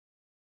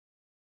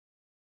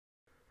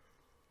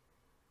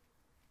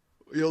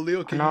Yo,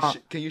 Leo, No,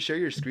 can you share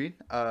your screen?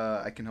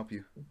 I can help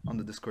you on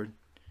the Discord.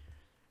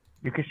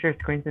 you can share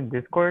screens in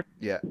Discord.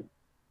 Yeah.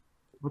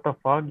 What the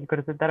fuck? You could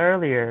have said that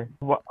earlier.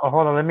 What? Oh,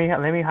 hold on. Let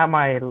me have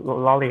my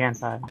lolly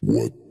anti.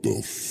 What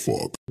the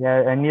fuck?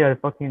 Yeah, I need a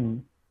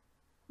fucking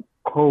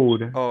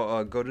code.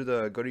 Oh, go to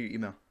your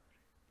email.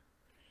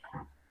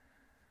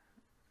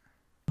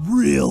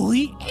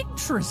 Really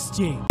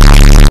interesting.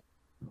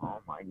 Oh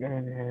my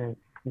goodness,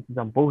 this is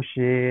some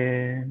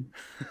bullshit.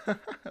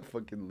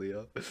 Fucking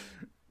Leo.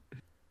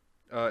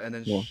 And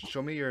then Yeah.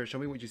 show me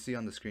what you see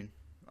on the screen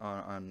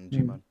on Hmm.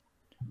 Gmod.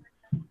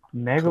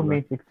 Mega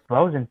meets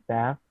explosion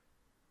staff.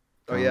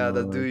 Oh yeah,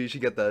 that dude, you should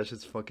get that. That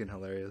shit's fucking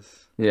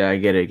hilarious. Yeah, I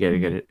get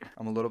it.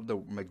 I'm gonna load up the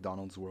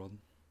McDonald's world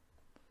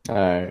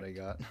Alright. that I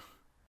got.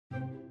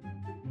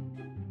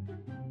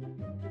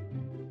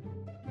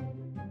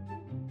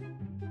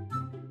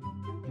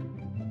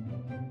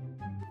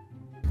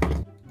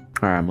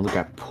 Alright, I'm gonna look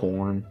at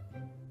porn.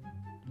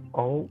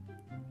 Oh,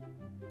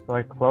 so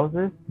I close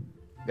this?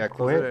 Yeah,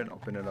 close Quit? it and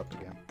open it up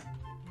again.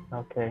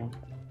 Okay.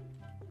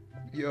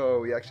 Yo,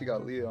 we actually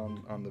got Leo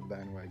on the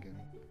bandwagon.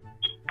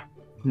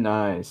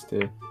 Nice,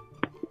 dude.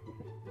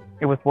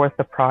 It was worth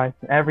the price.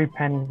 Every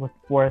penny was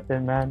worth it,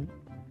 man.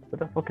 Who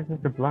the fuck is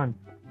Mr. Blunt?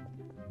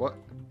 What?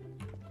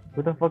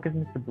 Who the fuck is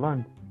Mr.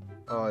 Blunt?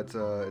 Oh,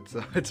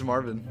 it's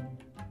Marvin.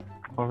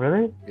 Oh,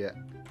 really? Yeah.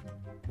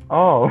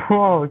 Oh,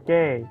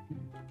 okay.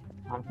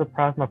 I'm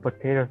surprised my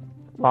potato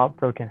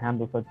laptop can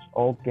handle such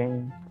old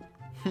games.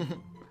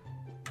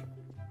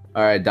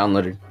 Alright,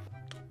 downloaded.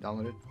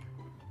 Downloaded?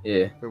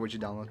 Yeah. Wait, what'd you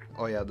download?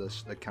 Oh yeah, the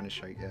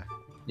Counter-Strike, yeah.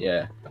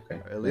 Yeah. Okay.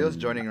 Alright, Leo's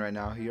joining right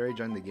now. He already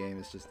joined the game.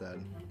 It's just that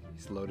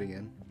he's loading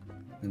in.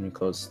 Let me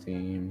close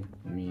Steam.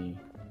 Let me.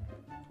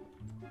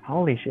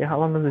 Holy shit, how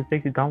long does it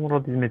take to download all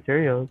these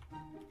materials?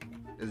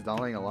 It's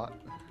downloading a lot.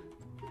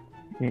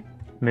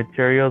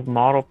 Materials,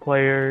 model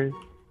players.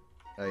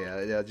 Oh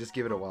yeah. Just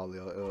give it a while,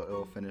 Leo.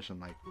 It'll finish in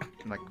like.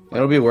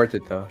 It'll be worth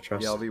it though.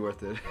 Trust. Yeah, it'll be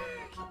worth it.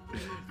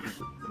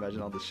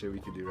 Imagine all the shit we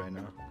could do right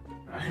now.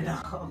 I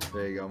know.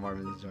 There you go,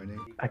 Marvin's joining.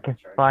 I can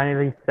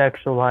finally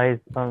sexualize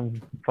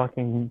some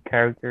fucking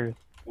characters.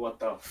 What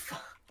the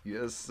fuck?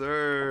 Yes,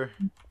 sir.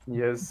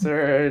 Yes,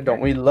 sir.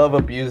 Don't we love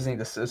abusing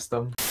the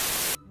system?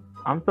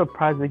 I'm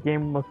surprised the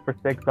game was for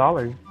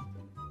 $6.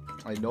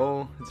 I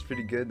know it's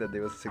pretty good that they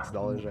was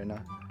 $6 right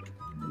now.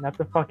 That's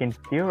a fucking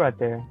steal right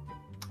there.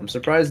 I'm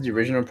surprised the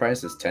original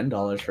price is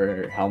 $10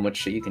 for how much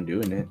shit you can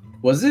do in it.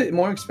 Was it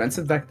more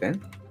expensive back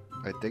then?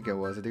 I think it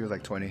was. I think it was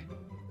like 20.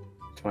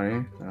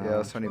 20? Yeah, it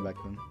was 20 back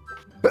then.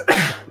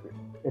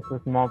 It's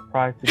a small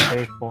price to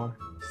pay for.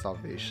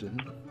 Salvation.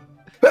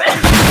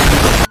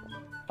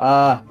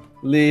 Ah,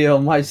 Leo,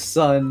 my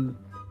son.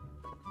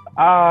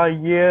 Ah,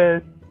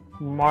 yes,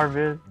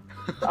 Marvin.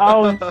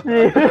 Oh,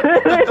 shit.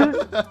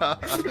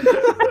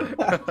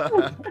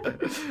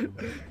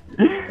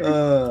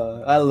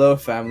 I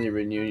love family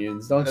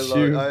reunions, don't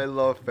you? I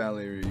love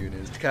family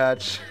reunions.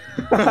 Catch.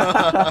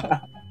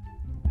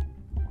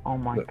 Oh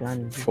my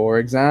god. For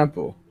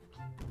example.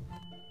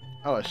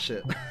 Oh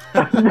shit.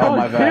 Oh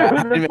my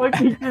bad. Dude, the fuck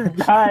he just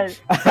died.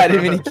 I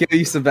didn't mean to kill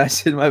you,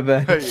 Sebastian. My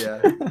bad.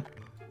 Yeah.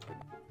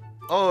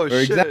 Oh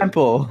For shit.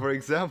 example. For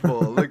example,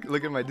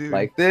 look at my dude.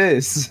 Like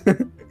this.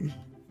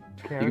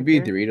 You can be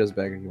a Character? Doritos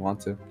bag if you want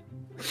to.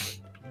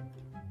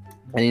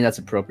 I think that's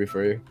appropriate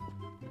for you.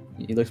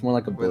 He looks more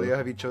like a Wait, boy. Leo,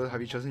 have you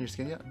chosen your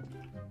skin yet?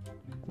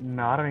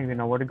 No, I don't even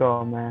know where to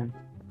go, man.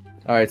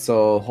 Alright,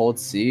 so hold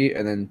C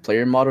and then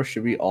player model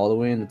should be all the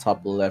way in the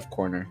top left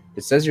corner.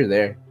 It says you're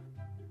there.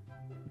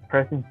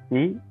 Pressing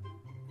C?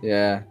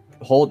 Yeah.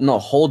 Hold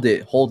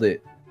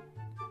it.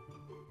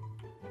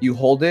 You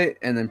hold it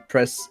and then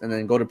press and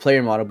then go to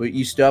player model, but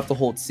you still have to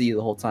hold C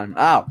the whole time.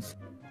 Ow!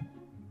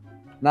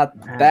 Not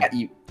that,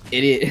 you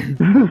idiot.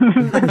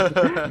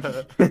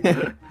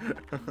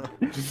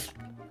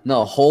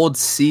 No, hold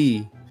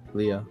C,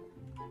 Leo.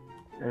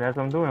 That's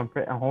what I'm doing.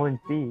 I'm holding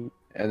C.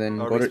 And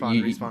then Oh, go to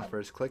respawn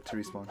first. Click to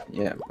respawn.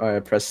 Yeah,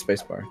 press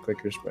spacebar.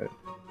 Click your spread.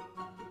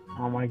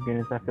 Oh my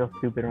goodness, I feel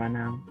stupid right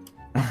now.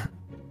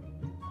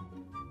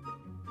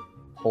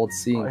 Hold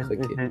C and Oh, click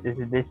it. is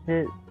it this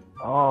shit?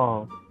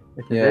 Oh.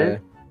 Is it Yeah.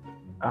 this?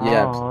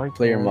 Yeah, Oh,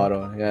 player okay.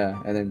 model.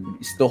 Yeah, and then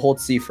you still hold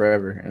C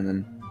forever, and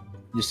then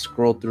just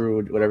scroll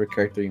through whatever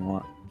character you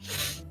want.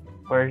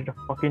 Where's the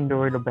fucking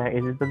Dorito bag?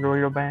 Is it the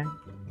Dorito bag?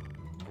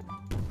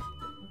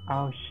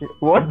 Oh shit.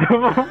 What the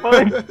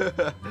fuck?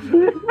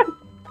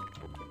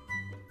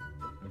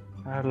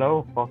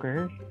 Hello,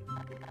 fuckers.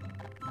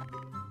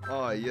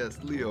 Oh yes,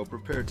 Leo,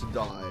 prepare to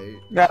die.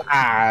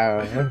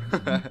 Ah.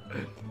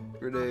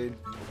 Grenade.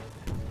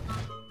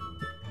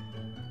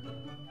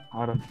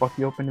 How the fuck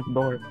you open this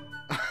door?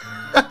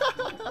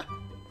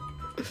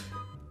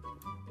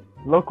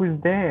 Look who's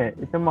there.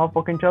 It's a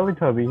motherfucking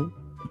Teletubby.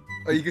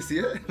 Oh, you can see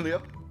it,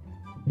 Leo?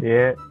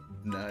 Yeah.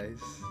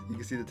 Nice. You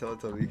can see the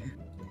Teletubby.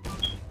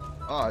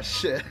 Oh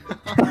shit.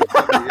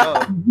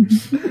 Yo.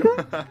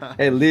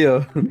 Hey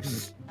Leo,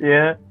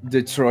 Yeah.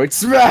 Detroit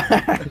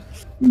smash!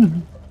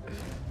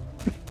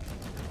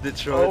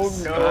 Detroit Oh,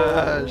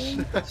 no.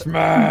 smash.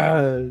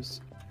 Smash!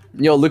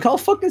 Yo, look how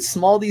fucking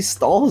small these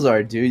stalls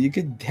are, dude. You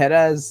could dead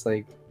ass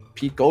like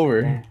peek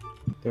over.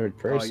 Third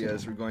Oh person.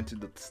 yes, we're going to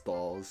the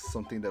stalls.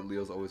 Something that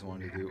Leo's always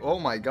wanted to do. Oh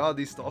my god,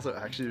 these stalls are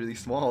actually really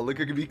small. Look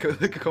at me.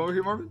 Look, come over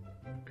here, Marvin.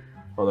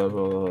 Hold up.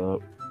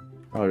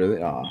 Oh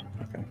really? Oh,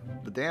 okay.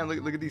 But damn,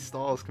 look at these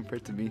stalls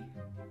compared to me.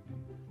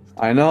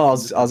 I know. I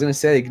was gonna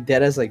say like,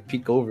 dead ass like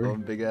peek over. Oh,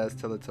 big ass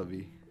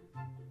Teletubby.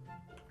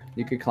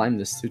 You could climb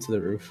this too to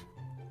the roof.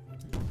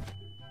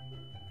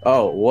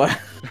 Oh, what?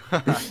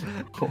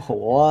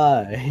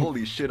 Why?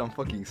 Holy shit, I'm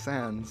fucking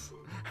Sans.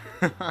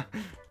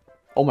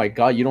 Oh my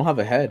god, you don't have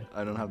a head.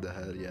 I don't have the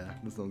head, yeah.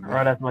 That's not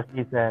Bro, that's what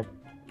she said.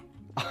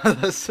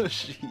 That's what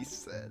she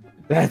said.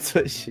 That's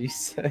what she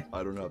said.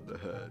 I don't have the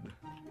head.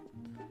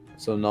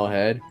 So no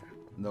head?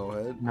 No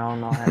head?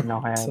 No head,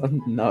 no head. So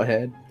no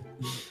head.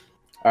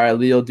 Alright,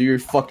 Leo, do your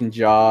fucking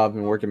job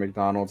and work at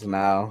McDonald's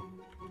now.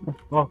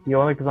 Fuck you,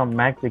 only because I'm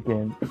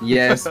Mexican.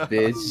 Yes,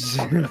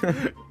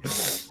 bitch.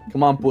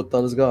 Come on, puta,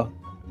 let's go.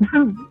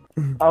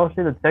 Oh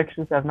shit, the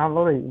textures have not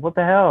loaded. What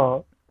the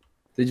hell?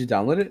 Did you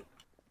download it?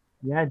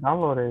 Yeah, I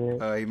downloaded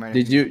it. He might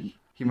Did you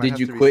he might did have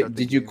you to quit? restart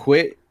the Did you game.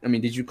 quit? I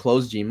mean, did you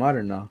close Gmod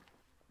or no?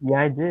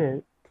 Yeah, I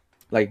did.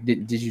 Like,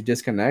 did you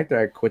disconnect or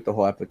I quit the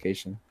whole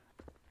application?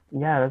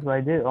 Yeah, that's what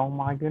I did. Oh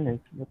my goodness,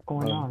 what's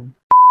going Oh. on?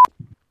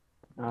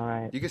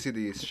 Alright. You can see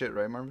the shit,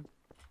 right, Marvin?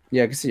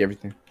 Yeah, I can see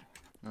everything.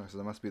 Oh, so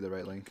that must be the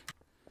right link.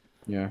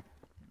 Yeah.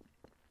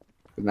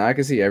 But now I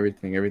can see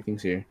everything.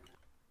 Everything's here.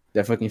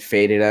 That fucking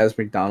faded ass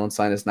McDonald's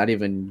sign. It's not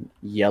even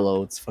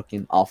yellow. It's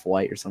fucking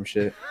off-white or some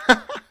shit.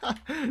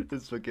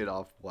 It's fucking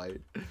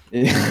off-white.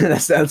 Yeah,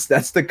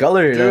 that's the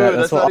color. Dude,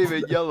 that's what not off-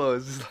 even yellow.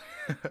 It's just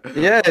like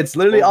Yeah, it's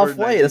literally over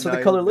off-white. That's what the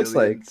 99 color looks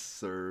billion like.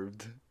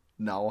 Served.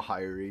 Now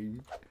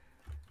hiring.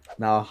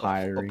 Now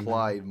hiring.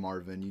 Applied,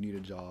 Marvin. You need a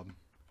job.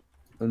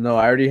 No,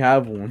 I already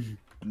have one.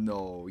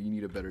 No, you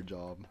need a better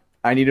job.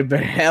 I need a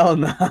better hell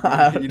no.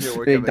 You need to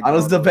work at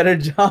McDonald's the better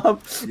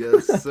job.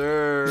 Yes,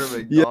 sir.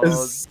 McDonald's.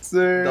 Yes,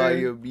 sir.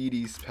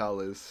 Diabetes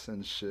Palace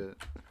and shit.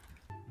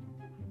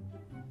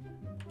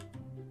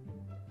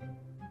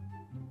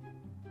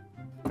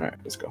 All right,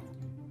 let's go.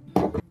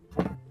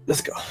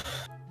 Let's go.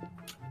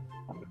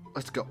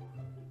 Let's go.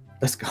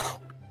 Let's go.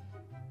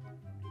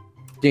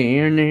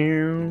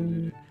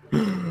 Down.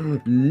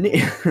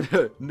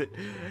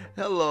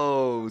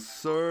 Hello,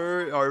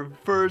 sir. Our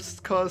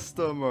first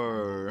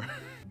customer.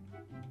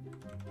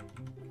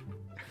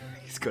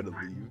 He's gonna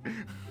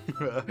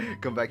leave.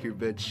 Come back here,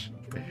 bitch.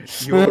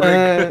 You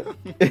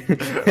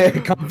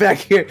will Come back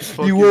here.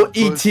 Fucking You will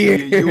eat pussy.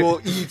 here. You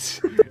will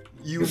eat.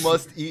 You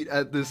must eat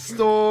at the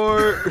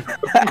store.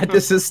 At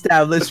this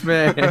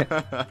establishment.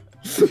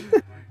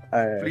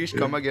 Alright. Please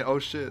come again. Oh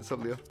shit, what's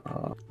up, Leo?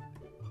 Uh,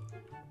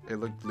 Hey,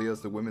 look,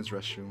 Leo's the women's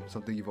restroom.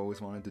 Something you've always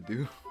wanted to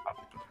do.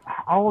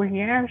 Oh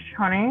yes,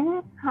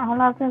 honey. I'll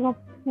have to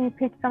go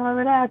pick some of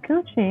that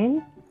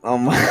coochie. oh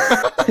my.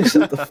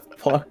 Shut the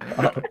fuck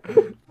up.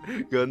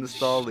 Go in the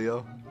stall,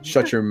 Leo.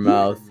 Shut your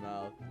mouth.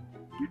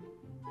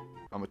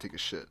 I'm gonna take a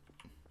shit.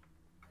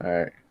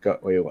 Alright. Go.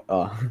 Wait. What?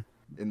 Oh.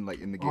 In the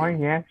game. Oh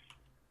yes.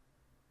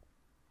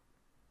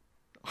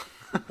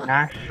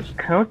 Nice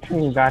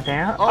coochie,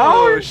 goddamn.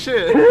 Oh,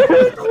 shit!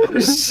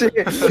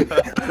 Shit.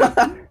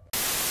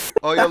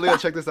 Oh yeah, Leo,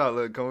 check this out.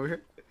 Look, come over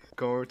here.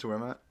 Come over to where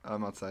I'm at.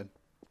 I'm outside.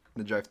 In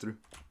the drive-thru.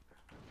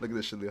 Look at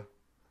this shit, Leo.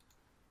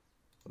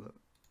 Hold up.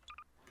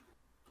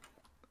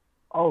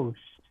 Oh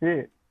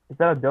shit. Is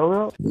that a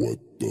dildo? What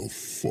the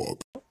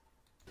fuck?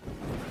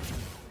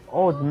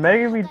 Oh, it's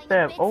Mega Read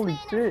Step. Holy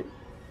shit.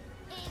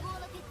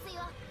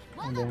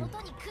 Okay.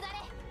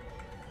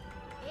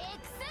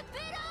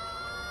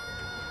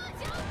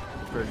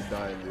 Ready to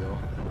die, Leo.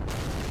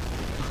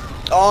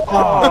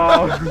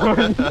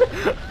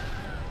 Oh.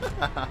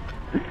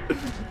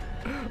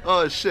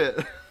 Oh shit.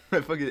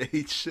 I fucking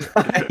ate shit.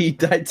 He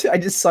died too. I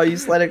just saw you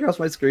slide across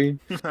my screen.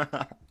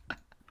 I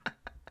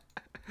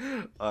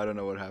don't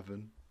know what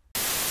happened.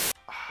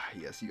 Ah,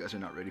 yes, you guys are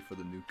not ready for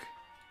the nuke.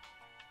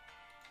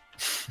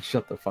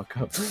 Shut the fuck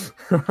up.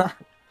 Alright,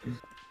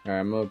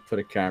 I'm gonna put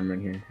a camera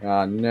in here.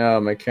 Oh no,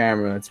 my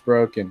camera, it's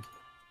broken.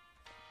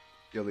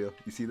 Yo, Leo,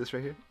 you see this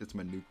right here? It's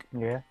my nuke.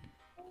 Yeah.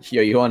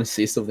 Yo, you wanna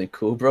see something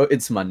cool, bro?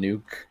 It's my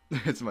nuke.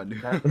 It's my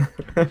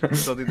nuke.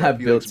 Something I that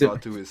Felix built it.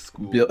 brought to his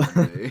school Built-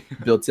 one day.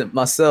 Built it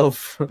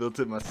myself. Built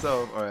it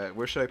myself. Alright,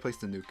 where should I place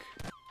the nuke?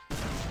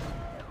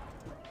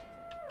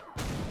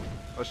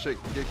 Oh shit,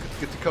 get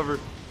to cover.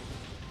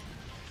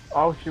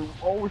 Oh shoot.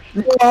 Oh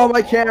shit. Oh,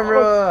 my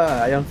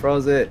camera! I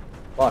unfroze it.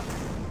 Fuck.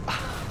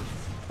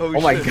 Oh,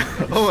 Oh my shit.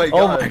 god. Oh my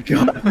Oh god. my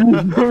god.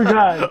 Oh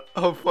god.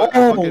 Oh fuck,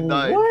 I fucking Oh,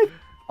 died. what?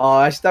 Oh,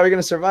 I just thought we were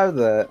gonna survive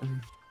that.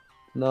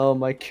 No,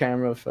 my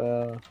camera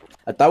fell.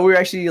 I thought we were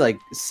actually like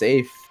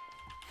safe.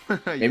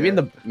 Maybe in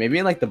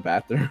like the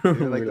bathroom. Maybe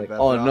like We're the like,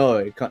 bathroom. oh no,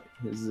 it can't,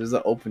 there's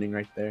an opening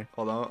right there.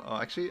 Hold on. Oh,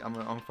 actually, I'm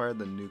gonna fire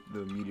the nuke, the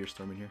meteor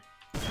storm in here.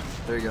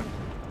 There you go.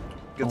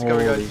 Get to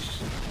cover, Holy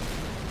guys.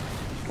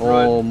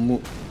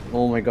 Oh,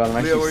 oh my god,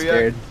 I'm Leo, actually where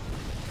you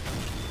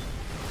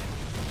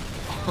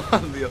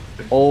scared. Leo.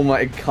 Oh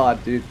my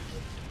god, dude.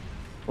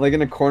 I'm like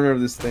in a corner of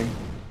this thing.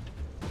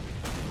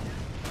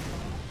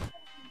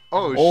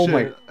 Oh, Oh shit!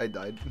 my- I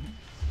died.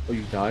 Oh,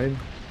 you died?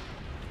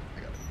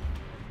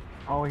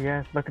 Oh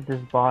yes, look at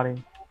this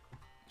body.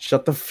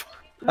 Shut the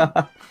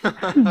fuck.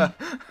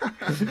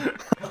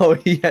 Oh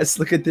yes,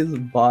 look at this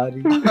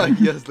body.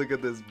 Yes, look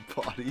at this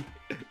body.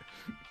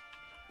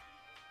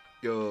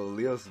 Yo,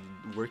 Leo's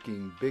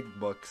working big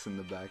bucks in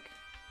the back.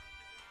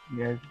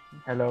 Yes.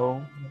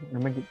 Hello.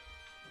 Let me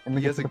He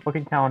get has to a- the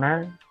fucking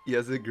counter. He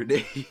has a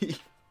grenade.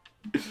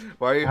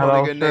 Why are you Hello,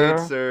 holding a grenade,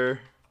 sir? sir?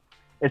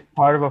 It's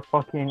part of a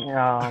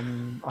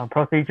fucking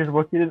procedures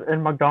working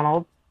in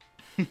McDonald's.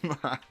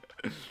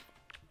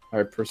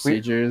 Alright,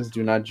 procedures.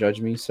 Do not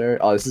judge me, sir.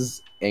 Oh, this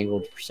is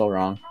angled so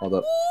wrong. Hold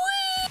up.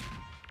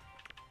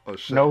 Oh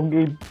shit. No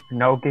game.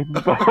 No game.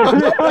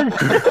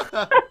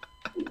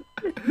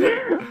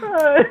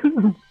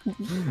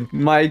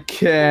 My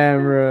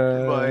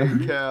camera.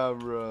 My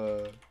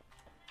camera.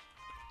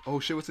 Oh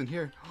shit, what's in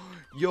here?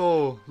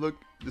 Yo, look,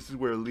 this is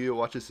where Leo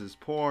watches his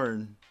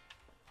porn.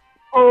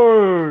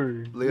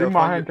 Oh, Leo, bring my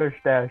find hunter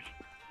stash.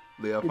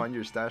 Leo, find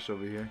your stash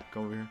over here.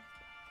 Come over here.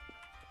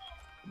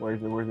 Where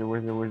is it? Where's it?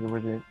 Where's it? Where's it?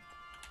 Where's it?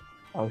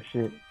 Oh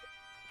shit.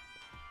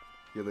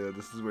 Yeah, Leo,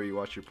 this is where you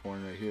watch your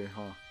porn right here,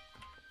 huh?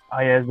 Oh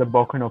yeah, it's the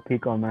Boku no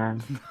Pico,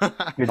 man.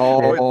 Good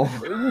Oh,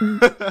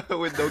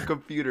 With no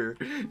computer.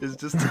 It's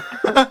just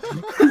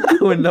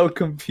with no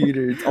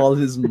computer. It's all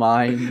his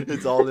mind.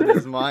 it's all in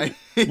his mind.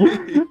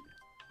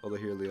 Hold on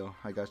here, Leo.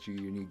 I got you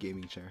your new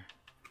gaming chair.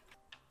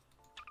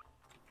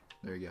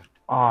 There you go.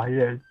 Oh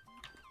yes.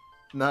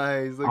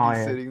 Nice. Look, Oh, he's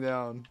yeah. sitting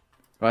down.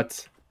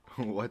 What?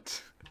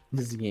 What?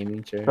 This is a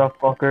gaming chair. What's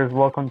up, fuckers?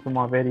 Welcome to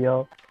my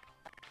video.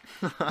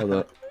 Hold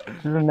up. This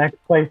is the next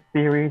place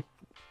series.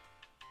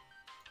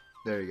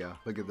 There you go.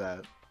 Look at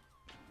that.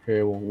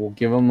 Here, we'll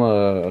give him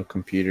a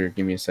computer.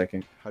 Give me a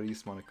second. How do you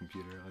spawn a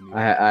computer? Need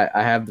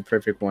I have the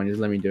perfect one.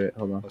 Just let me do it.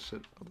 Hold on. Oh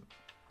shit. Hold on.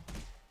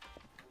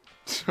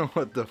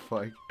 What the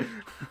fuck?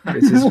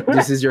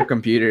 This is your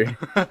computer.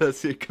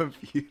 That's your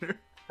computer.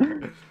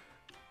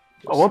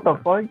 Oh, what the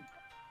fuck?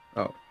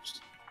 Oh.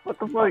 What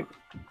the fuck?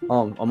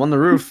 I'm on the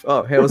roof.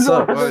 Oh, hey, what's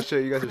up? Oh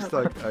shit, you guys are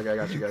stuck. Okay, I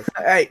got you guys.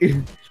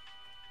 Hey.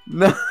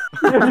 No.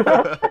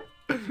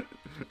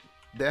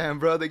 Damn,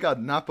 bro, they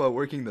got Nappa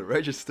working the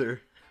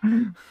register.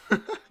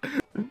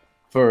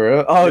 For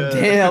real? Oh, Yeah.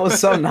 damn.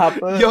 What's up,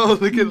 Nappa? Yo,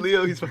 look at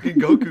Leo. He's fucking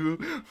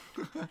Goku.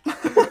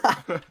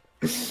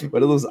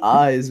 What are those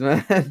eyes,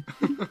 man?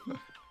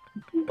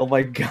 Oh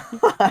my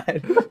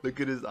god. Look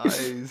at his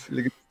eyes.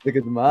 Look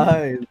at my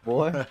eyes,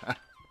 boy.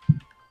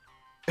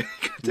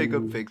 Take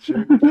a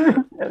picture.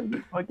 Yeah,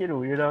 you fucking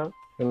weirdo.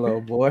 Hello,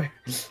 boy.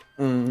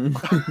 Mm.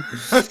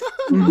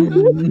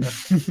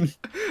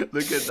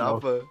 Look at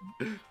Nappa.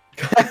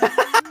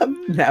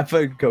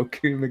 Nappa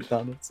Goku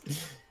McDonald's.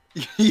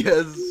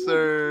 Yes,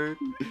 sir.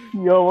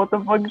 Yo, what the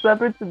fuck is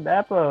happening to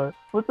Nappa?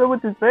 What's up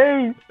with his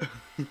face?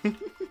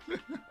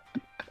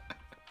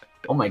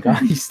 Oh my god,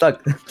 he's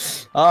stuck.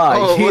 Ah,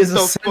 Oh, he what is the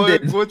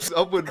ascended. fuck? What's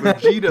up with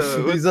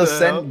Vegeta? What He's the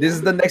ascend. hell? This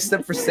is the next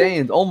step for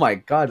Saiyan. Oh my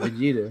god,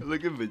 Vegeta.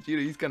 Look at Vegeta.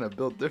 He's kind of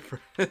built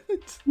different.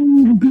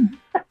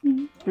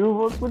 Dude,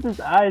 what's with his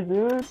eyes,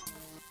 dude?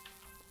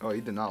 Oh, he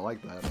did not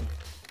like that.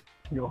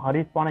 Yo, how do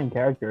you spawn in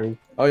characters?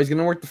 Oh, he's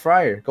gonna work the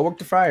fryer. Go work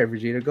the fryer,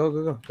 Vegeta.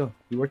 Go.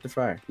 You work the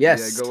fryer.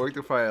 Yes. Yeah, go work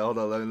the fire. Hold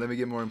on. Let me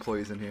get more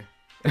employees in here.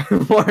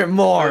 more Look,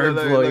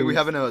 employees. we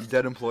have a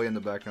dead employee in the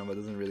background, but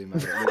it doesn't really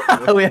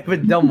matter. We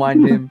haven't. Don't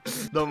mind him.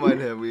 Don't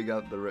mind him. We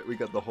got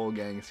the whole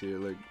gangs here.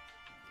 Look.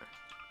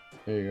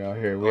 There you go.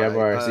 Here we have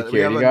Alright, our we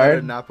security have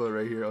guard. Nappa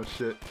right here. Oh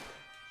shit.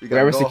 We have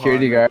our Gohan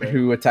security right guard there.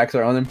 who attacks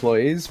our own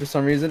employees for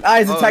some reason. Ah,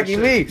 he's Oh, attacking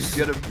shit. me.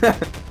 Get him.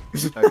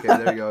 Okay,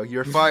 there you go.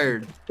 You're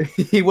fired.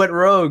 He went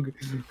rogue.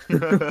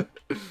 There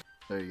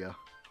you go.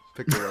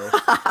 Pick the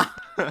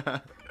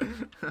row.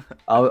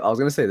 I was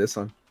gonna say this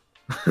one.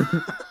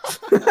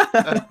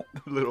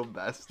 Little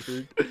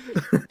bastard.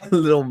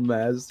 Little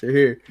master.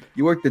 Here,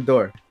 you work the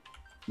door.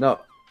 No,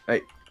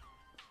 hey.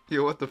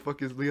 Yo, what the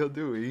fuck is Leo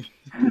doing?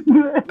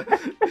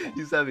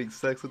 He's having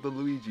sex with the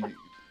Luigi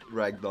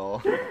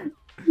ragdoll.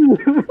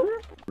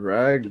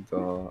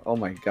 Ragdoll. Oh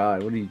my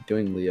god, what are you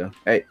doing, Leo?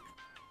 Hey.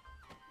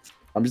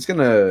 I'm just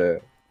gonna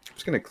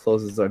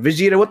close this door.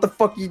 Vegeta, what the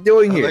fuck are you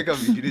doing I here? like how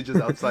Vegeta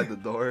just outside the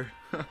door.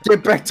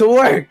 Get back to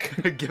work!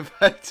 Get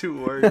back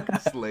to work,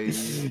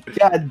 slave.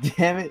 God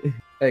damn it.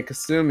 Hey,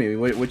 Kasumi,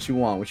 what you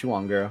want? What you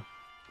want, girl?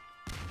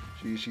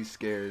 She's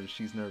scared.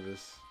 She's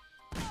nervous.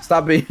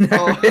 Stop being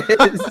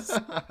nervous.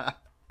 Oh.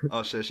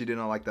 Oh shit, she did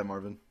not like that,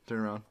 Marvin. Turn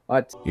around.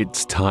 What?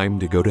 It's time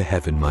to go to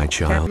heaven, my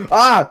child.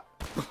 Ah!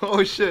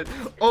 Oh shit.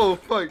 Oh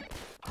fuck.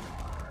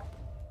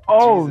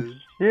 Oh Jesus.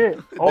 shit.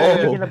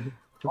 Damn.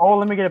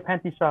 Let me get a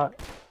panty shot.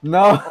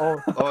 No.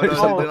 Oh, Oh no,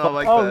 she did not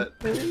like oh,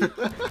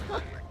 that.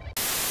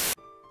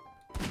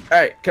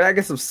 Alright, can I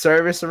get some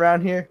service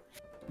around here?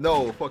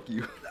 No, fuck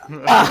you.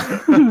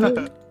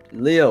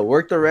 Leo,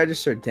 work the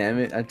register, damn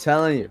it. I'm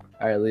telling you.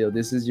 Alright, Leo,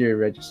 this is your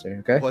register,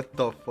 okay? What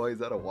the fuck? Is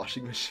that a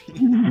washing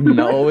machine?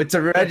 No, it's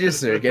a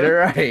register. Get it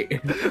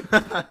right.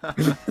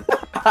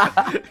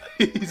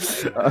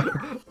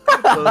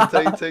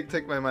 So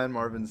take my man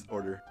Marvin's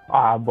order.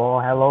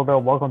 Boy, hello there.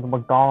 Welcome to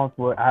McDonald's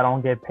where I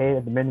don't get paid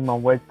at the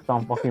minimum wage because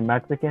I'm fucking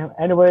Mexican.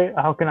 Anyway,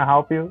 how can I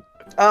help you?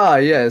 Ah,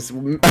 yes,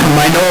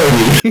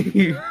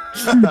 minority.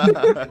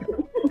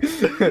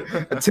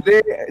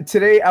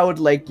 Today I would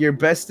like your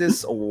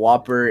bestest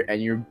Whopper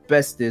and your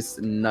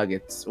bestest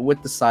nuggets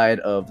with the side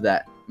of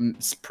that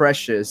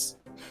precious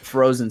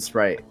frozen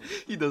Sprite.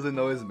 He doesn't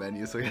know his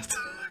menu, so he has to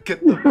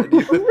get the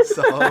menu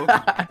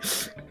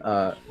himself.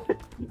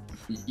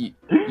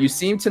 You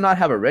seem to not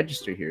have a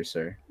register here,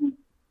 sir.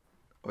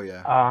 Oh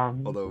yeah.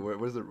 Although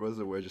where's the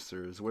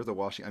registers? Where's the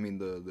washing? I mean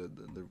the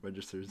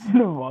registers.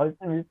 The washing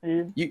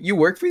machine. You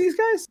work for these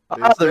guys?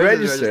 There's The a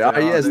register.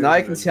 register. Yes. There's Now a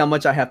I can see how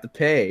much I have to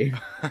pay.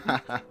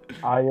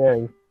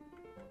 Yes.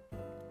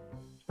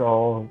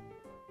 So,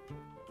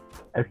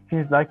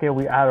 excuse like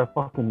we out of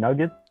fucking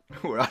nuggets.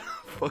 We're out of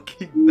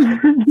fucking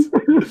nuggets.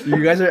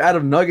 You guys are out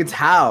of nuggets.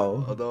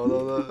 How?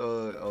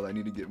 Oh, I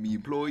need to get me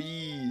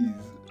employees.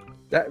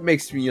 That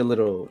makes me a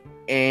little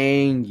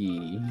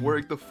angry.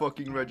 Work the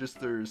fucking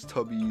registers,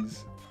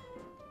 tubbies.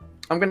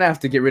 I'm gonna have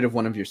to get rid of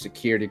one of your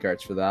security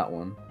guards for that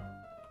one.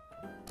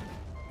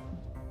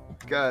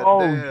 God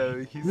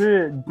damn,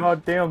 Shit,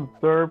 goddamn,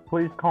 sir,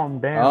 please calm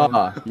down.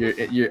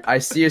 I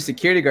see your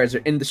security guards are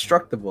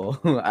indestructible.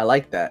 I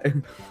like that.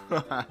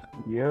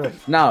 Yeah.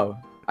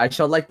 Now, I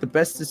shall like the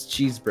bestest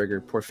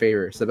cheeseburger, por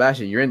favor.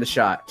 Sebastian, you're in the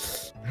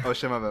shot. Oh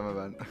shit, my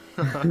bad.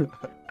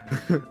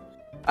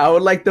 I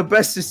would like the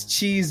bestest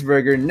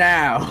cheeseburger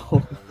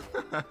now.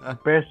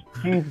 Best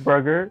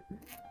cheeseburger.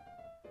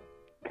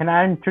 Can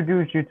I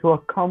introduce you to a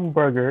cum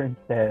burger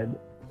instead?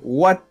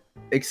 What?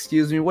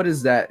 Excuse me, what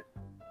is that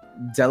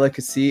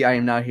delicacy I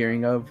am now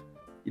hearing of?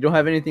 You don't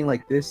have anything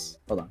like this?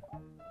 Hold on.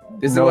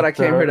 This is what I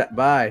came here to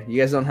buy.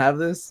 You guys don't have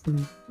this?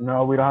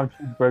 No, we don't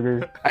have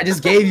cheeseburgers. I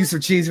just gave you some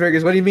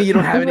cheeseburgers. What do you mean you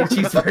don't have any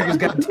cheeseburgers?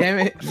 God damn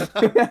it.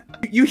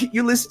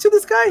 You listen to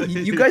this guy?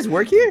 You guys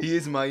work here? He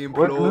is my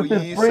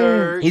employee,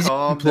 sir. He's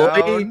Calm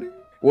employee? down.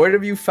 Where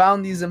have you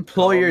found these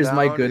employers, Calm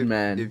my down. good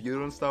man? If you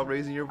don't stop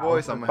raising your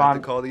voice, I'm gonna have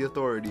to call the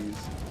authorities.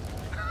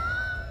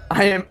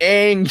 I am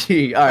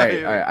angry. All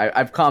right.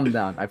 I've calmed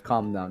down.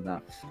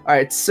 Now. All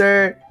right,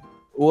 sir.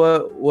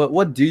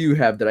 What do you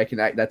have that I can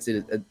act? That's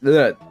it.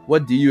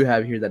 What do you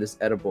have here that is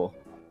edible?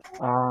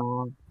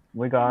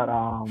 We got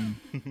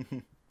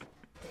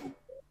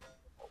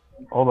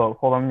Hold on,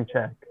 let me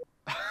check.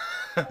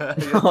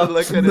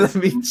 Let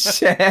me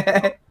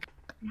check.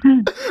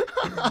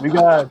 We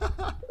got.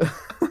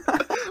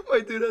 My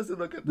dude has to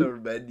look at the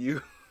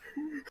menu.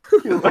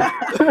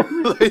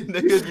 Like,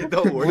 nigga, you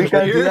don't work We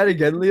can here. do that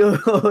again, Leo.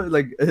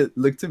 Like,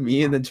 look to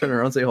me and then turn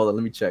around and say, "Hold on,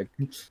 let me check."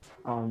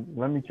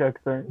 Let me check,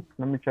 sir.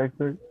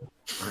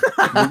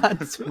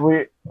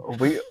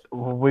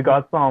 We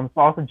got some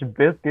sausage and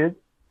biscuits.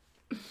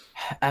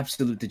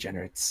 Absolute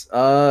degenerates.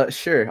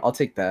 Sure, I'll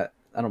take that.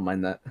 I don't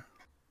mind that.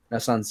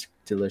 That sounds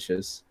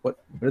delicious. What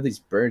are these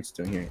birds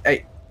doing here?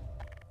 Hey.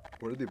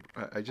 What are they?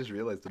 I just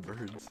realized the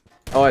birds.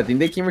 Oh, I think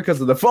they came because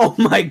of the. Oh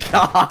my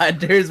God!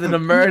 There's been a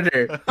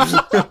murder.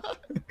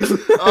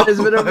 There's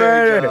been a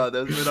murder. God,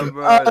 there's been a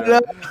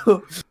murder.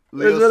 Oh no!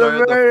 There's been a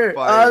murder.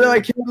 Oh no! I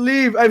can't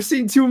leave. I've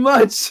seen too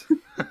much.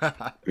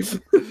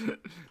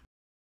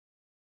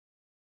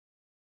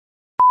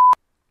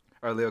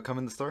 Alright, Leo, come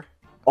in the store.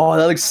 Oh,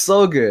 that looks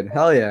so good.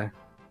 Hell yeah.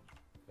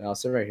 I'll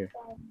sit right here.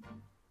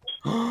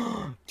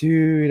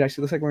 Dude,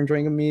 actually looks like we're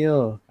enjoying a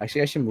meal.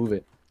 Actually, I should move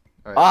it.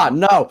 Right. Ah,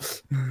 no!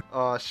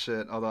 Oh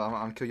shit. Although I'm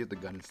gonna kill you with the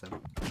gun instead.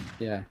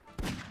 Yeah.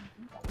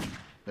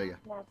 There you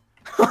go.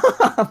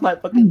 My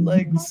fucking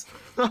legs.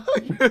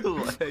 Your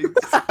legs.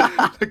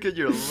 Look at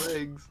your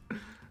legs.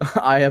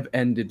 I have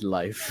ended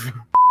life.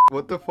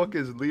 What the fuck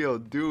is Leo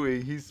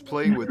doing? He's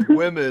playing with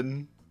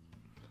women.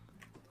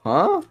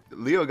 Huh?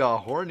 Leo got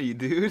horny,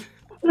 dude.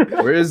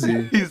 Where is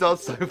he? He's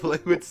outside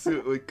playing with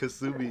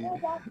Kasumi.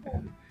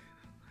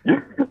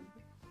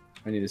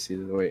 I need to see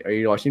this. Wait, are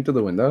you watching through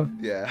the window?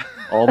 Yeah.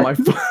 Oh my.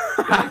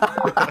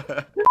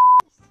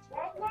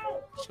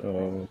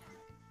 So.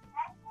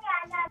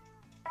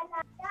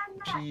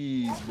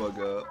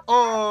 Cheeseburger.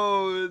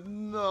 Oh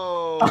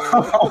no.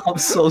 I'm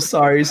so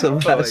sorry, Oh my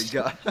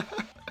Sebastian. god.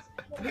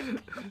 You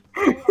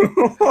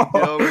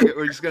know,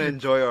 we're just gonna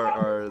enjoy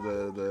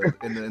the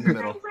in the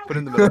middle. Put it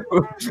in the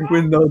middle.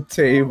 With no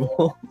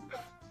table.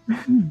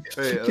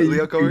 Hey,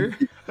 Leo, come over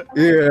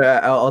here. Yeah,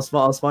 I'll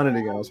spawn it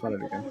again.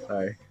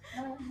 Sorry.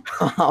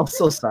 I'm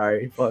so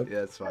sorry. Fuck. Yeah,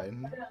 it's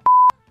fine.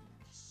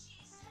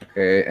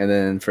 Okay, and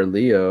then for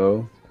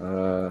Leo,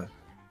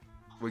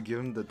 We give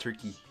him the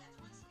turkey.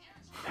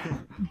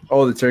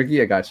 oh, the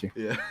turkey. I got you.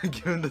 Yeah,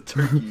 give him the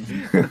turkey.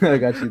 I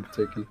got you the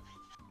turkey.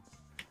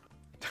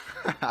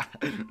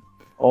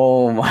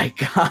 Oh my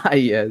god,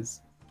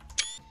 yes.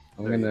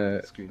 I'm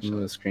gonna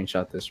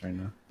screenshot this right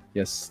now.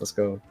 Yes, let's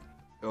go.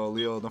 Oh,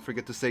 Leo, don't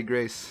forget to say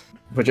grace.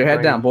 Put your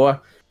head down, boy.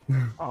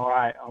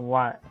 Alright.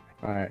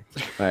 Alright.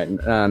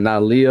 Now,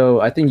 Leo,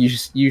 I think you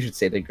should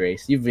say the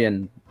grace.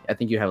 I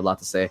think you have a lot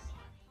to say.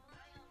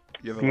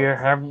 You have a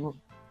Dear, lot-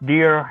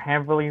 Dear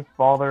Heavenly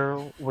Father,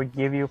 we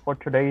give you for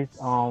today's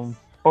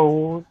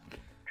food.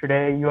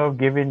 Today you have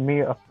given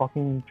me a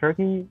fucking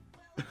turkey,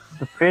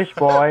 the fish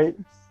boy,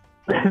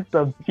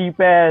 some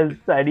cheap ass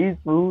Chinese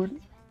food,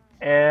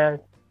 and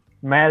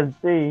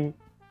Mazzy,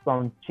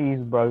 some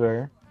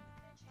cheeseburger.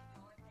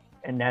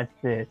 And that's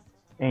it.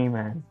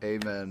 Amen.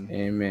 Amen.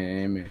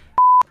 Amen.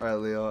 All right,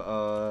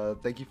 Leo.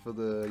 Thank you for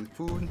the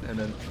food, and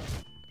then.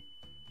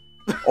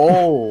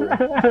 Oh.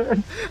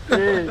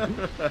 Shit.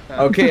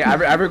 Okay,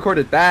 I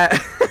recorded that.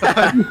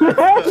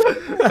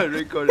 I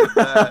recorded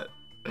that.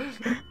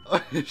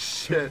 Oh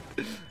shit.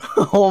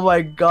 Oh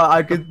my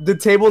god, the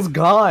table's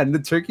gone. The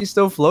turkey's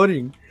still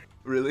floating.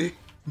 Really?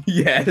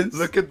 Yes.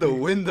 Look at the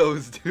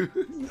windows, dude.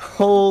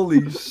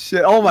 Holy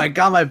shit. Oh my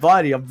god, my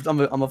body. I'm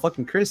a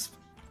fucking crisp.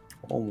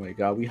 Oh my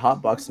god, we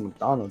hotboxing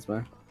McDonald's,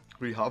 man.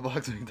 We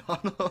hotbox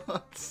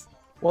McDonald's.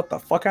 What the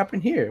fuck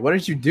happened here? What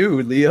did you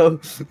do, Leo?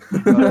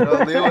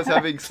 No, Leo was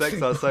having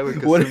sex outside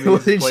with What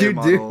Kasumi's did play you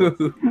model.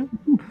 do?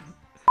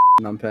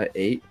 Numpad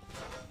 8.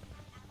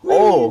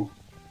 Oh!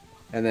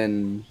 And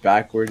then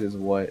backwards is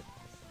what?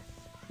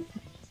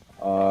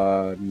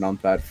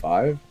 Numpad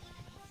 5.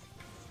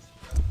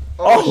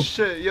 Oh, Oh!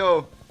 shit,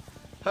 yo.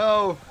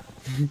 Help.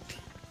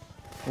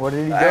 Where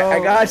did he go? I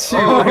got you!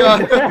 Oh,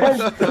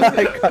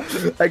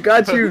 God. I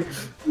got you!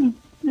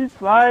 He's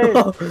flying.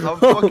 I'm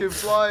fucking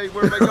flying.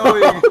 Where am I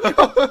going?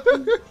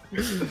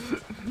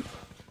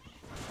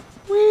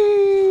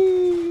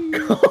 Whee!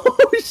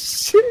 Oh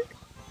shit!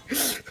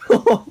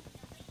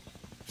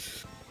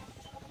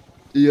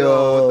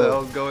 Yo, what the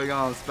hell's going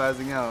on? I'm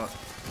spazzing out.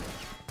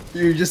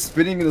 You're just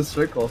spinning in a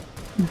circle.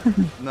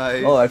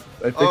 Nice. Oh, I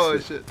fixed Oh,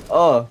 it. shit.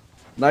 Oh,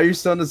 now you're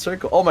still in the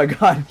circle. Oh my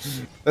god,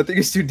 that thing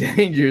is too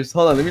dangerous.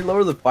 Hold on, let me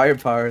lower the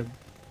firepower.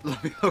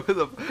 Let me over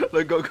the.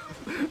 Look, go.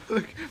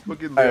 Look,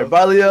 fucking All Leo. right,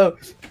 bye, Leo.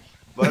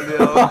 Bye,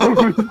 Leo.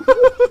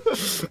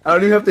 I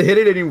don't even have to hit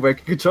it anymore. I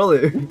can control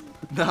it.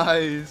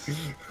 Nice.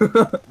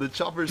 The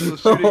chopper's still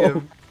shooting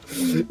him.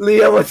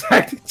 Leo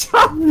attack the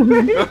chopper.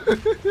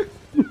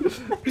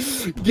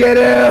 Get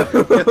him!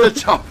 Get the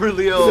chopper,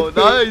 Leo.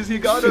 Nice, he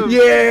got him.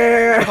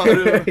 Yeah! Got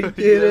him. You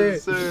did Yes,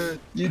 it. sir.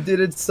 You did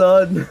it,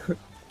 son.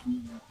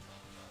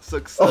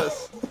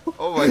 Success.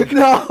 Oh my god.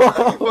 No!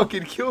 He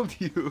fucking killed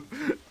you.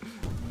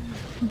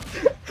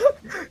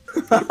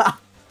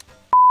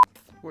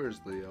 Where's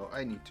Leo?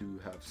 I need to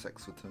have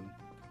sex with him.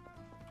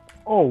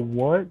 Oh,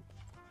 what?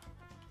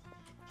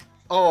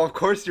 Oh, of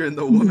course you're in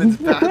the woman's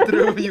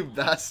bathroom, you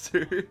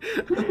bastard.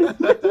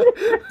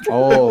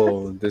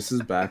 Oh, this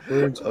is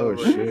backwards? Oh,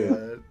 my shit.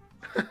 God.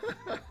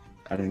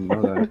 I didn't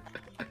know that.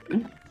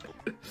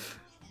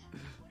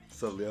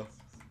 What's up, Leo?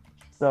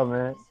 What's up,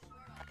 man?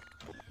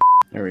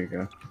 There we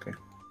go. Okay.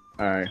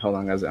 Alright, hold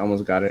on, guys. I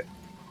almost got it.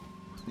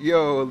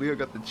 Yo, Leo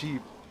got the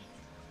Jeep.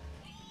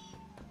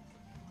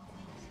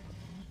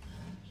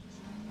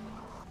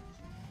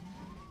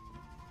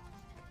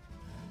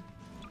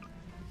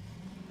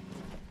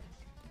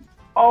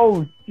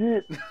 Oh,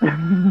 shit.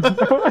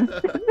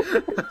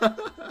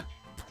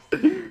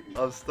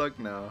 I'm stuck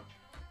now.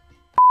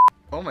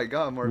 Oh my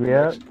god, Marvin.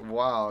 Yeah.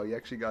 Wow, you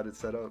actually got it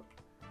set up.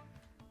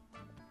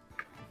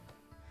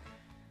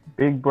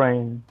 Big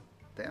brain.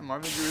 Damn,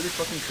 Marvin, you're really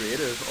fucking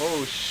creative.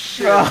 Oh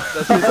shit,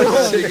 that's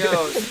just shitting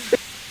out.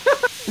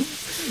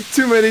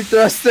 Too many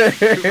thrusters!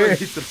 Too many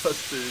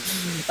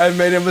thrusters. I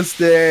made a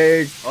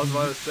mistake! I was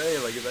about to say,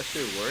 like, if that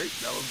shit worked,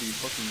 that would be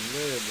fucking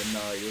lit, but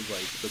nah, it was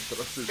like, the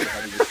thrusters are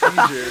having a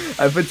seizure.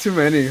 I put too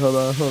many. Hold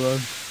on.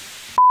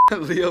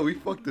 Leo, we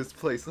fucked this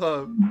place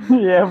up.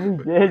 Yeah,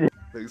 we did.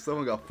 Like,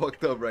 someone got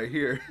fucked up right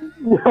here.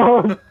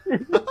 Yo,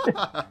 shit.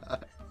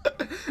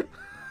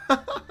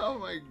 Oh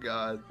my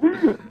god.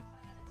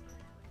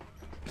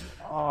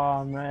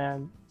 Oh,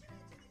 man.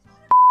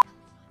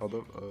 Hold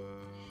up,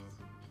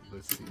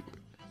 let's see.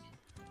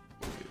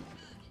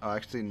 Oh,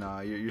 actually,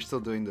 nah, you're still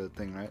doing the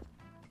thing, right?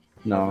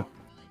 No.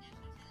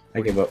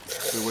 I give up.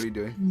 Wait, what are you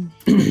doing?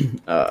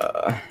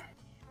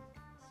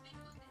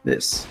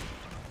 This.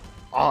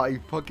 Oh, you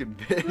fucking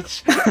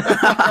bitch.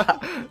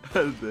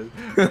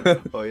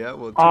 Oh yeah,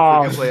 well, Oh.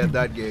 freaking play at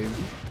that game.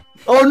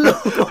 Oh no!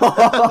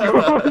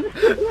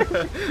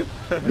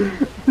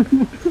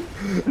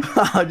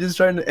 I'm just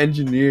trying to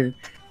engineer.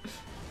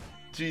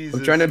 Jesus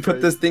I'm trying to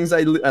put Christ. the things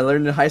I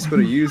learned in high school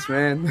to use,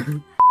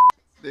 man.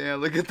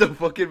 Damn, look at the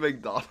fucking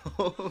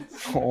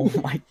McDonald's. Oh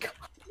my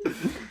god.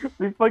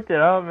 We fucked it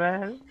up,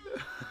 man.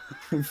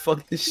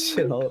 Fuck this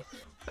shit up.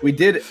 We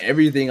did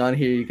everything on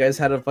here. You guys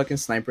had a fucking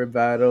sniper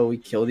battle. We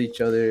killed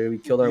each other. We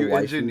killed our You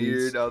waifus.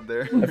 engineered out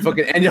there.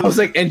 I was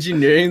like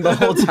engineering the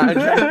whole time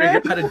trying to figure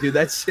out how to do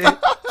that shit.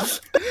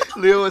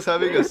 Leo was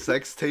having a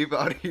sex tape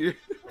out here.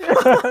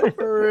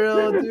 For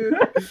real, dude.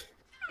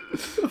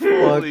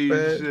 Holy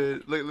man.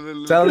 shit.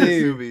 Look Telling at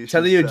you, Sumi,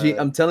 telling she's you, sad.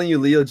 I'm telling you,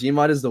 Leo,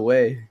 Gmod is the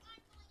way.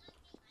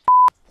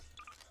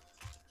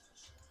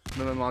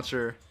 No, I'm not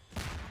sure.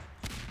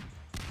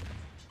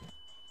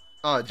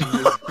 Oh,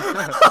 Jesus.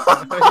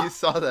 You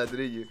saw that,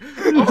 didn't you?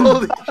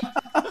 Holy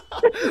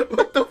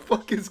what the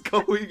fuck is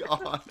going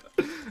on?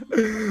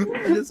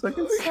 I just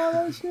fucking saw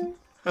that shit.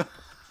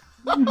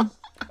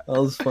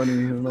 was funny. I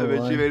don't know I bet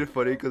why. she made it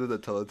funny because of the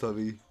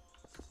Teletubby.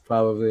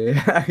 Probably.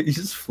 You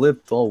just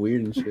flipped all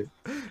weird and shit.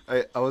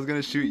 I was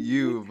gonna shoot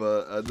you,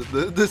 but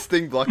this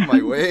thing blocked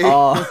my way.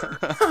 Oh,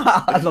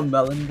 the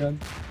melon gun.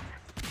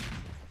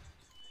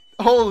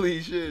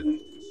 Holy shit.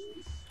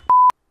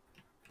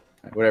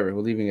 Whatever,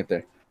 we're leaving it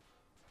there.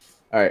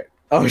 Alright.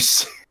 Oh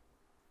shit.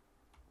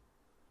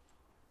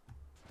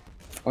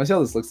 I wanna see how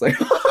this looks like.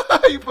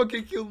 You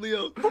fucking killed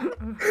Leo.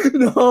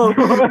 No,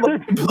 my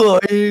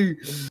boy.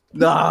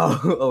 No.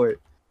 Oh wait.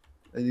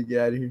 I need to get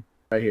out of here.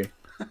 Right here.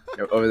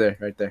 Over there,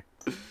 right there.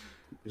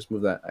 Just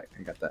move that.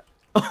 I got that.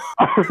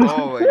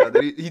 Oh my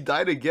god, he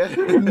died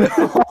again. No.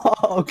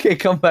 Okay,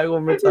 come back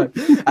one more time.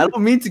 I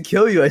don't mean to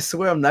kill you. I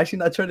swear, I'm actually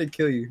not trying to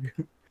kill you.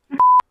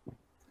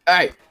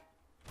 Alright.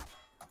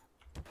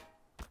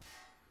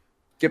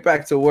 Get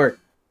back to work.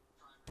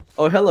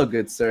 Oh, hello,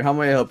 good sir. How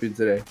may I help you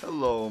today?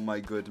 Hello, my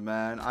good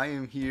man. I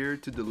am here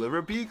to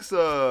deliver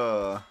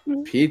pizza.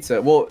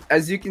 Pizza. Well,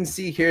 as you can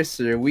see here,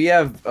 sir, we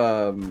have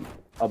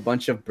a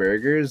bunch of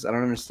burgers. I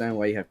don't understand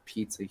why you have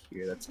pizza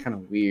here. That's kind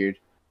of weird.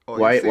 Oh,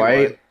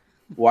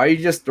 Why are you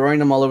just throwing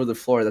them all over the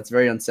floor? That's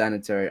very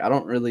unsanitary. I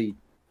don't really.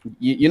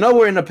 You know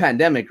we're in a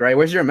pandemic, right?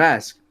 Where's your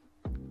mask?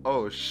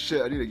 Oh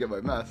shit! I need to get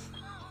my mask.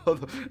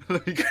 Hold on.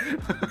 Let me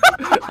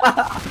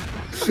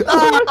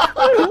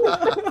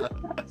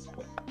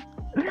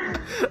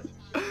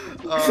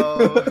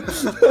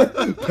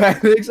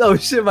Panics. Oh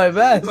shit, my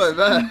mask. My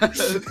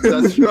mask.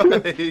 That's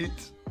right.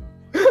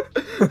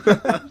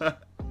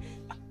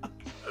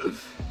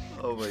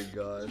 Oh my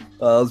god.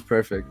 Oh, that was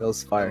perfect. That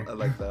was fire. I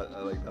like that. I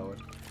like that one.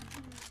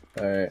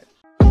 All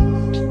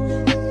right.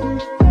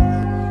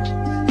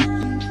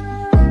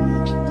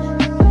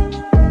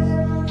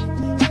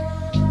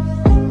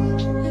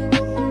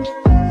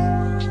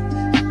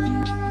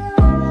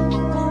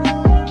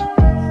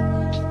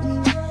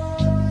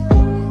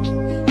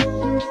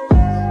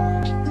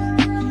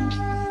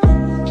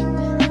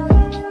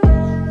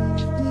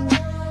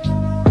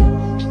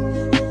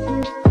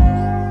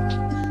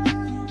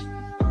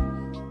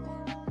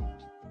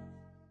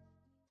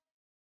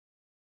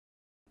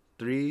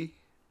 Three,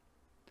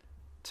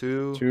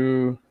 two,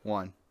 2,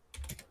 1.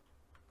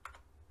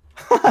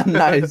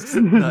 nice.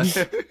 Nice.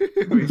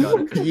 We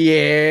got it.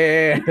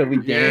 Yeah, we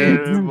Yeah,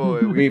 danced. boy,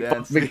 We danced.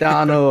 fucked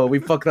McDonald's. We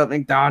fucked up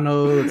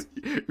McDonald's.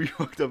 We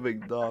fucked up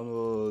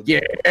McDonald's.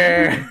 Yeah.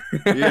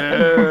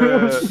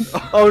 Yeah.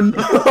 Oh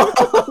no.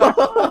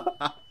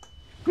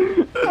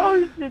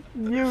 Oh shit,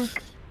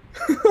 nuke.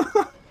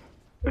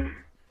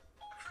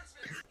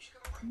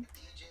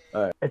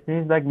 It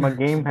seems like my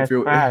game has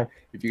crashed.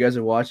 If you guys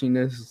are watching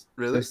this,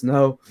 Really? just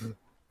know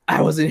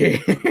I wasn't here.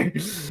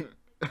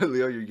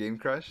 Leo, your game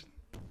crashed?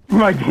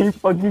 My game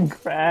fucking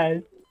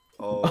crashed.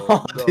 Oh,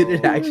 Oh, no. did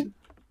it actually?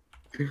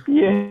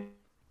 Yeah.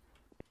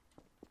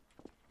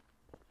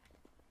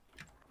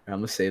 I'm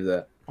gonna save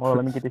that. Oh,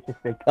 let me get this shit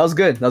fixed. That was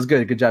good. That was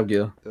good. Good job,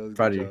 Gil. That was a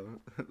Proud good of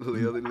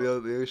you.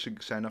 job. Leo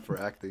should sign up for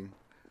acting.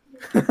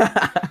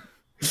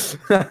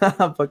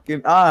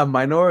 Fucking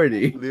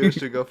minority. Leo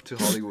should go to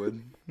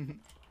Hollywood.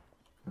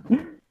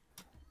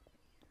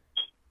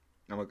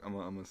 I'm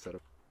gonna set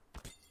up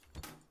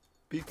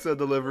pizza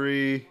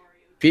delivery.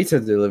 Pizza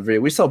delivery.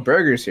 We sell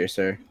burgers here,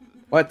 sir.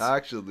 What?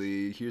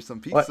 Actually, here's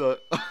some pizza.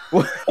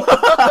 What?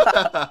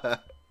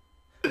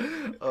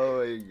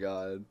 Oh my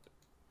god.